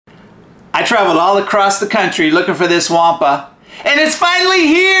I traveled all across the country looking for this Wampa, and it's finally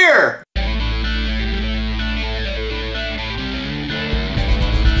here!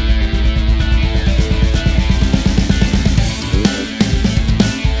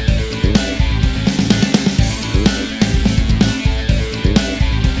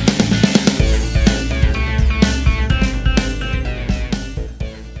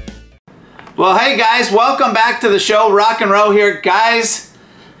 Well, hey guys, welcome back to the show. Rock and Row here. Guys,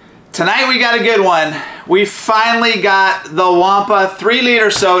 tonight we got a good one. We finally got the Wampa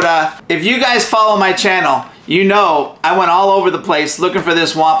 3-liter soda. If you guys follow my channel, you know I went all over the place looking for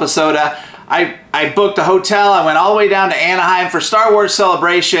this Wampa soda. I booked a hotel. I went all the way down to Anaheim for Star Wars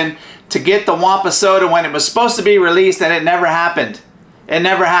Celebration to get the Wampa soda when it was supposed to be released, and it never happened. It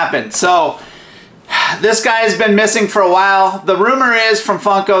never happened. So this guy has been missing for a while. The rumor is from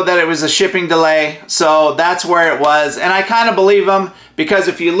Funko that it was a shipping delay, so that's where it was. And I kind of believe him, because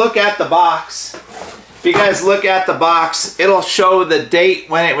if you look at the box, if you guys look at the box, it'll show the date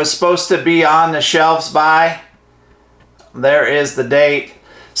when it was supposed to be on the shelves by. There is the date.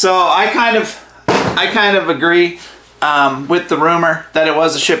 So I kind of agree with the rumor that it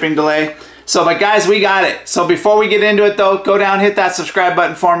was a shipping delay. So, but guys, we got it. So before we get into it though, go down, hit that subscribe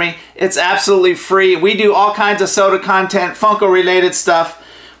button for me. It's absolutely free. We do all kinds of soda content, Funko related stuff.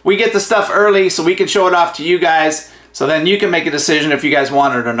 We get the stuff early so we can show it off to you guys, so then you can make a decision if you guys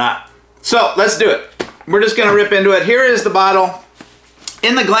want it or not. So let's do it. We're just gonna rip into it. Here is the bottle.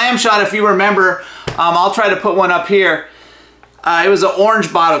 In the glam shot, if you remember, I'll try to put one up here. It was an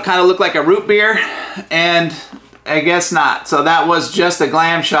orange bottle, kind of looked like a root beer, and I guess not. So that was just a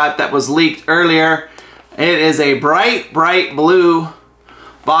glam shot that was leaked earlier. It is a bright blue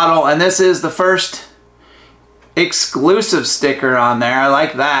bottle, and this is the first exclusive sticker on there. I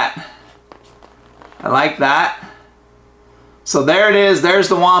like that. I like that. So there it is. There's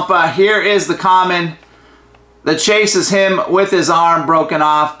the Wampa. Here is the common that chases him with his arm broken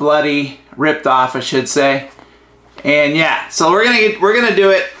off, bloody, ripped off, I should say. And yeah, so we're gonna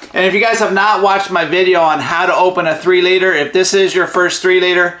do it. And if you guys have not watched my video on how to open a 3-liter, if this is your first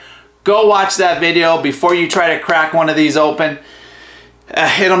 3-liter, go watch that video before you try to crack one of these open.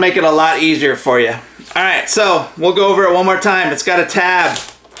 It'll make it a lot easier for you. Alright, so we'll go over it one more time. It's got a tab.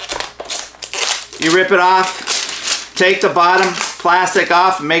 You rip it off, take the bottom plastic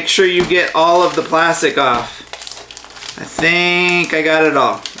off, and make sure you get all of the plastic off. I think I got it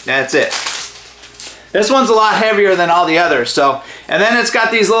all. That's it. This one's a lot heavier than all the others, so. And then it's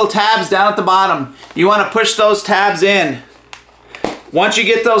got these little tabs down at the bottom. You want to push those tabs in. Once you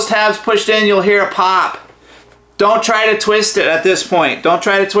get those tabs pushed in, you'll hear a pop. Don't try to twist it at this point. Don't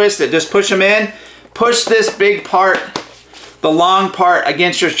try to twist it. Just push them in. Push this big part, the long part,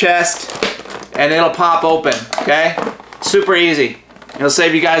 against your chest, and it'll pop open, okay? Super easy. It'll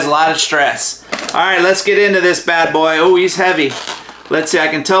save you guys a lot of stress. All right, let's get into this bad boy. Oh, he's heavy. Let's see, I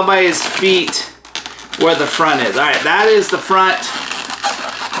can tell by his feet where the front is. All right, that is the front.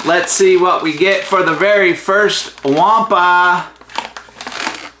 Let's see what we get for the very first Wampa.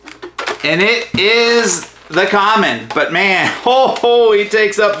 And it is the common, but man, he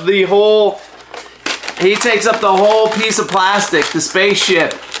takes up the whole piece of plastic, the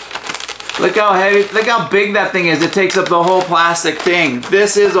spaceship. Look how heavy, look how big that thing is. It takes up the whole plastic thing.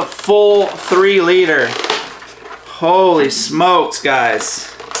 This is a full 3-liter. Holy smokes,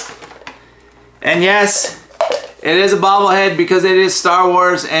 guys. And yes, it is a bobblehead because it is Star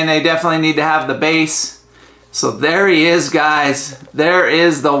Wars, and they definitely need to have the base. So there he is, guys. There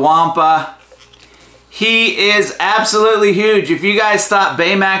is the Wampa. He is absolutely huge. If you guys thought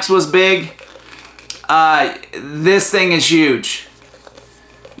Baymax was big, this thing is huge.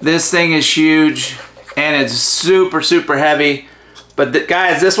 This thing is huge, and it's super heavy. But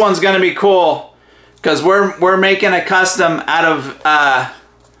guys, this one's gonna be cool because we're making a custom out of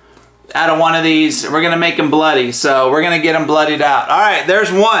one of these. We're gonna make them bloody, so we're gonna get them bloodied out. All right,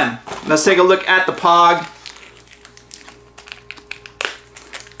 there's one. Let's take a look at the Pog.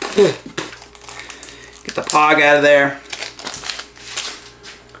 Get the Pog out of there.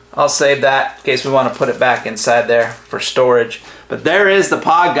 I'll save that in case we want to put it back inside there for storage. But there is the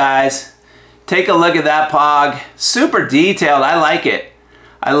Pog, guys. Take a look at that Pog. Super detailed. I like it.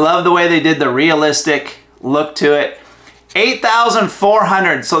 I love the way they did the realistic look to it.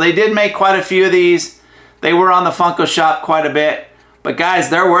 8,400. So they did make quite a few of these. They were on the Funko shop quite a bit. But guys,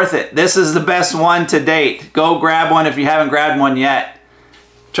 they're worth it. This is the best one to date. Go grab one if you haven't grabbed one yet.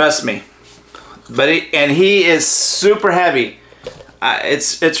 Trust me. But he is super heavy.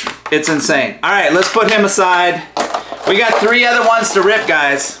 It's insane. All right, let's put him aside. We got 3 other ones to rip,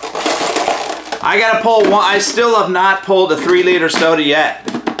 guys. I gotta pull one. I still have not pulled a 3-liter soda yet.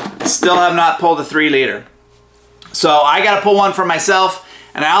 Still have not pulled a 3 liter. So I got to pull one for myself,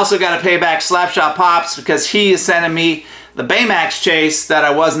 and I also got to pay back Slapshot Pops because he is sending me the Baymax chase that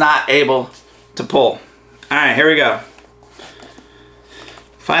I was not able to pull. All right, here we go.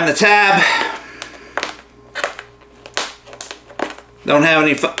 Find the tab. Don't have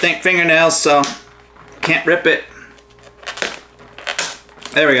any fingernails, so can't rip it.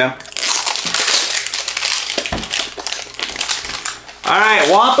 There we go. All right,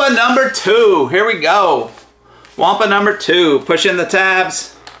 Wampa number 2. Here we go. Wampa number 2. Push in the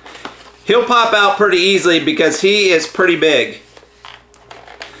tabs. He'll pop out pretty easily because he is pretty big.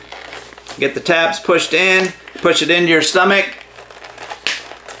 Get the tabs pushed in. Push it into your stomach.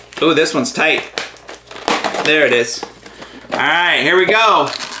 Ooh, this one's tight. There it is. All right, here we go.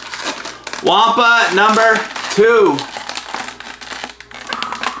 Wampa number 2.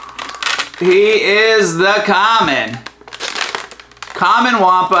 He is the common. Common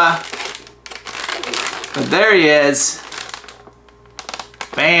Wampa. But there he is.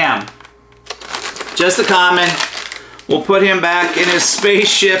 Bam. Just a common. We'll put him back in his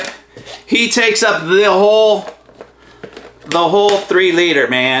spaceship. He takes up the whole 3 liter,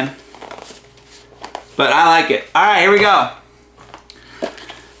 man. But I like it. All right, here we go.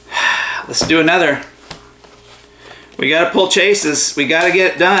 Let's do another. We gotta pull chases. We gotta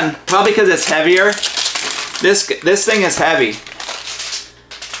get it done. Probably because it's heavier. This thing is heavy.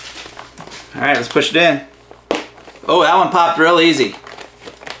 All right, let's push it in. Oh, that one popped real easy.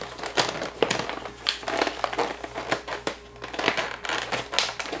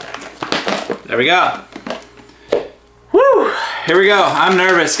 There we go. Woo! Here we go. I'm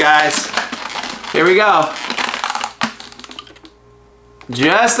nervous, guys. Here we go.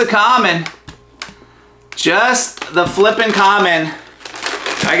 Just the common. Just the flippin' common.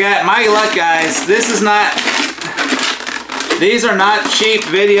 I got my luck, guys. These are not cheap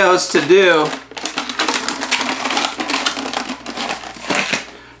videos to do.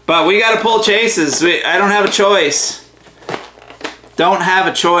 But we gotta pull chases. I don't have a choice. Don't have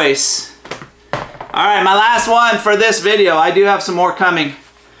a choice. Alright, my last one for this video. I do have some more coming.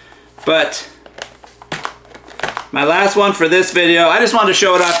 But my last one for this video. I just wanted to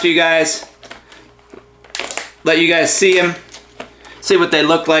show it off to you guys. Let you guys see them. See what they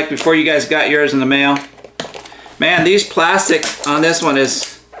look like before you guys got yours in the mail. Man, these plastic on this one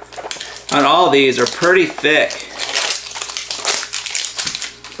on all these are pretty thick.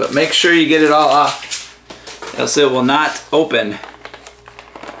 But make sure you get it all off, else it will not open.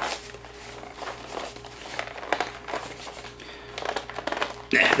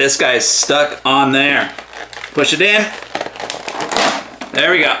 This guy's stuck on there. Push it in.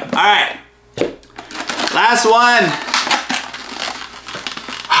 There we go. All right. Last one.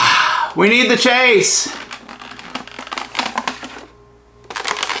 We need the chase.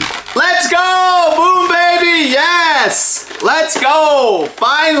 Let's go! Boom, baby! Yes! Let's go!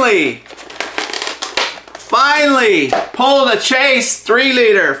 Finally! Finally! Pulled a chase 3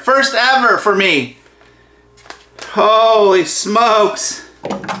 liter. First ever for me. Holy smokes.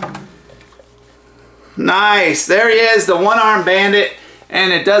 Nice. There he is, the one-armed bandit.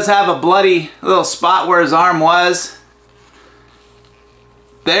 And it does have a bloody little spot where his arm was.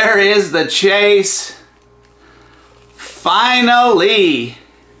 There is the chase. Finally.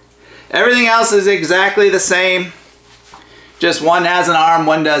 Everything else is exactly the same. Just one has an arm,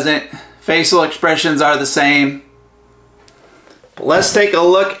 one doesn't. Facial expressions are the same. But let's take a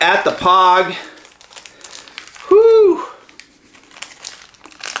look at the Pog. Whew.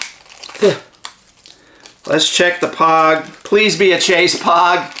 Let's check the Pog. Please be a chase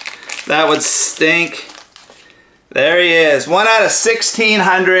Pog. That would stink. There he is. 1 out of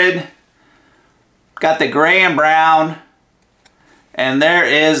 1,600. Got the gray and brown. And there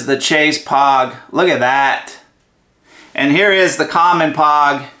is the chase Pog. Look at that. And here is the common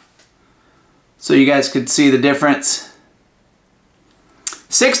Pog. So you guys could see the difference.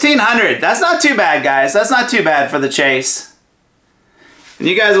 1,600. That's not too bad, guys. That's not too bad for the chase. And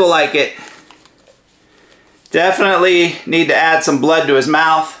you guys will like it. Definitely need to add some blood to his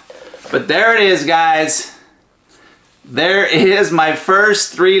mouth. But there it is, guys. There is my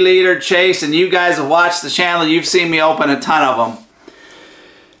first 3 liter chase. And you guys have watched the channel. You've seen me open a ton of them.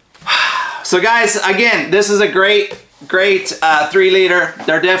 So guys, again, this is a great 3 liter.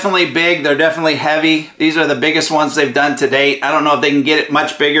 They're definitely big. They're definitely heavy. These are the biggest ones they've done to date. I don't know if they can get it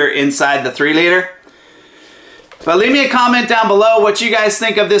much bigger inside the 3 liter. But leave me a comment down below what you guys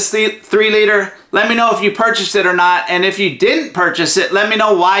think of this 3 liter. Let me know if you purchased it or not. And if you didn't purchase it, let me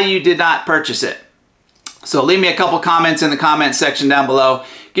know why you did not purchase it. So leave me a couple comments in the comment section down below.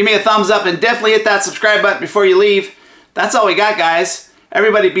 Give me a thumbs up and definitely hit that subscribe button before you leave. That's all we got, guys.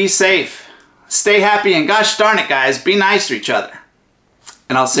 Everybody be safe. Stay happy, and gosh darn it, guys, be nice to each other.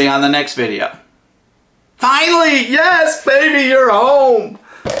 And I'll see you on the next video. Finally! Yes, baby, you're home!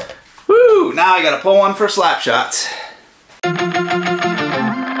 Woo! Now I gotta pull one for slap shots.